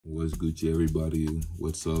What's Gucci, everybody?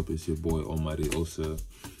 What's up? It's your boy Abidoza,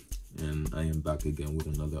 and I am back again with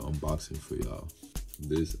another unboxing for y'all.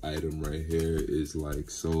 This item right here is like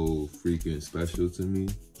so freaking special to me.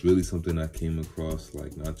 It's really something I came across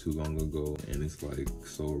like not too long ago, and it's like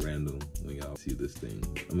so random when y'all see this thing.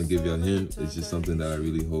 I'm gonna give y'all a hint. It's just something that I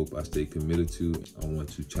really hope I stay committed to. I want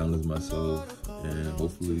to challenge myself and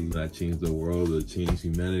hopefully not change the world or change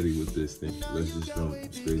humanity with this thing. Let's just jump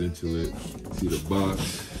straight into it. See the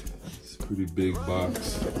box. It's a pretty big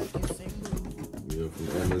box. You know, from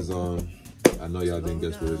Amazon. I know y'all didn't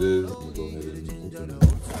guess what it is. I'm gonna go ahead and open it.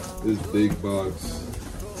 This big box,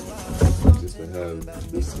 just to have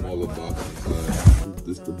this smaller box inside.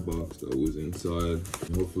 This is the box that was inside.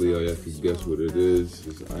 And hopefully y'all can guess what it is.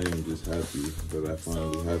 I am just happy that I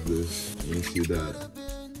finally have this. And you see that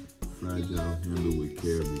fragile handle with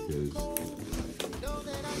care, because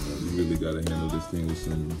you really gotta handle this thing with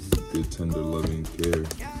some good, tender, loving care.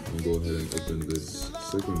 I'm gonna go ahead and open this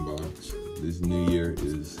second box. This new year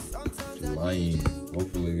is flying.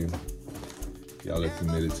 Hopefully, y'all are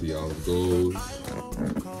committed to y'all's goals.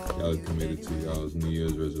 Y'all are committed to y'all's New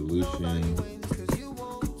Year's resolution. And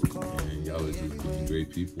y'all are just being great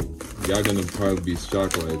people. Y'all gonna probably be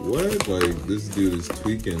shocked, like, what? Like, this dude is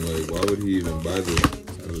tweaking. Like, why would he even buy this?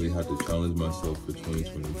 I really had to challenge myself for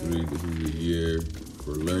 2023. This is a year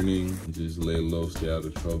for learning. Just lay low, stay out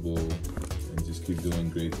of trouble, and just keep doing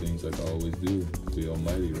great things like I always do. The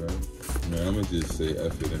Almighty, right? Man, I'm gonna just say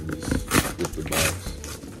F it and just flip the box.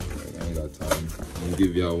 Like, I ain't got time. I'm gonna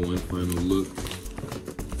give y'all one final look.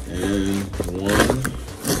 And 1,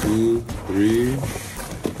 2, 3.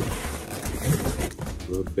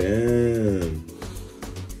 Bam.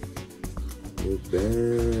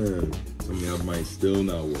 Bam. Some of y'all might still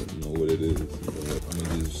not know what it is. But I'm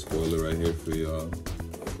gonna just spoil it right here for y'all.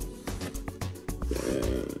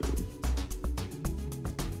 Bam.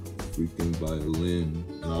 Freaking violin.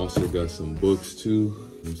 And I also got some books too. You know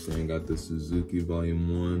what I'm saying, got the Suzuki Volume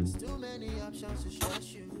 1.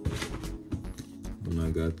 And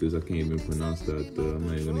I got this, I can't even pronounce that. I'm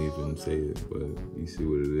not even gonna say it, but you see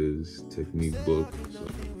what it is. Technique book. So,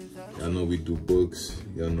 y'all know we do books.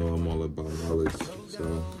 Y'all know I'm all about knowledge.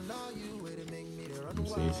 So, I'm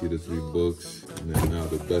saying, you see the 3 books. And then now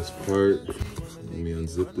the best part. Let me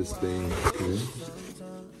unzip this thing. Okay.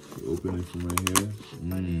 Open it from right here.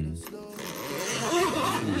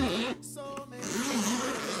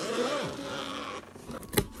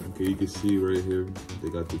 Okay, you can see right here, they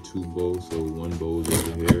got the 2 bows. So one bow is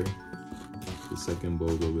over here. The second bow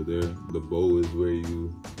is over there. The bow is where you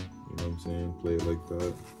know what I'm saying, play it like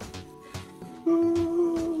that.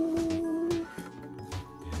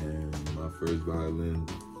 And my first violin.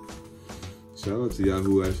 Shout out to y'all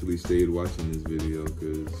who actually stayed watching this video,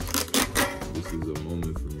 because this is a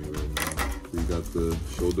moment for me right now. We got the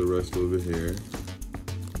shoulder rest over here.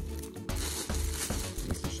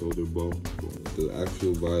 That's the shoulder bow. The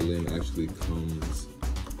actual violin actually comes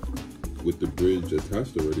with the bridge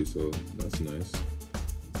attached already, so that's nice.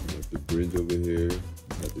 Got the bridge over here.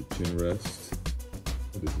 Got the chin rest.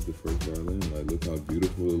 This is the first violin. Like, look how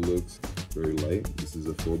beautiful it looks. Very light. This is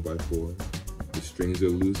a 4x4. The strings are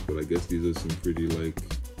loose, but I guess these are some pretty like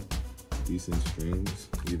decent strings.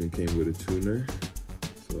 Even came with a tuner,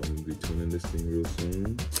 so I'm gonna be tuning this thing real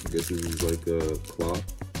soon. I guess this is like a cloth.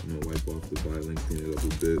 I'm gonna wipe off the violin, clean it up a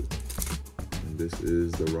bit. And this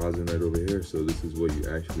is the rosin right over here. So this is what you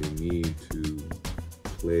actually need to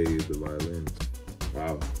play the violin.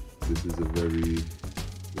 Wow, this is a very,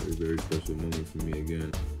 very, very special moment for me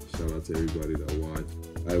again. Shout out to everybody that watched.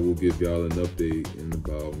 I will give y'all an update in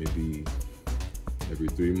about maybe every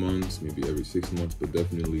 3 months, maybe every 6 months, but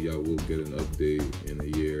definitely y'all will get an update in a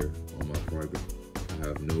year on my progress. I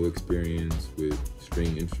have no experience with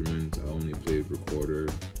string instruments. I only played recorder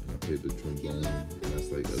and I played the trombone, and that's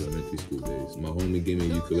like elementary school days. My homie gave me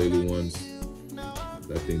a ukulele once.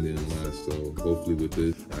 That thing didn't last, so hopefully with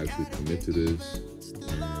this, I actually commit to this.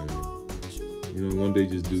 And, you know, one day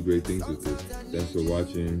just do great things with this. Thanks for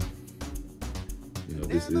watching. You know,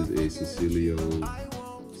 this is a Cecilio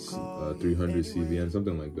 300 CVN,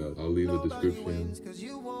 something like that. I'll leave a description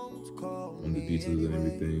on the details and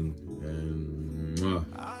everything. And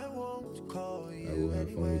I will have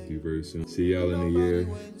fun with you very soon. See y'all in a year,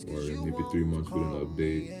 or maybe 3 months with an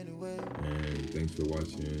update. And thanks for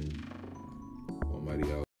watching.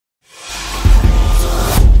 Almighty out.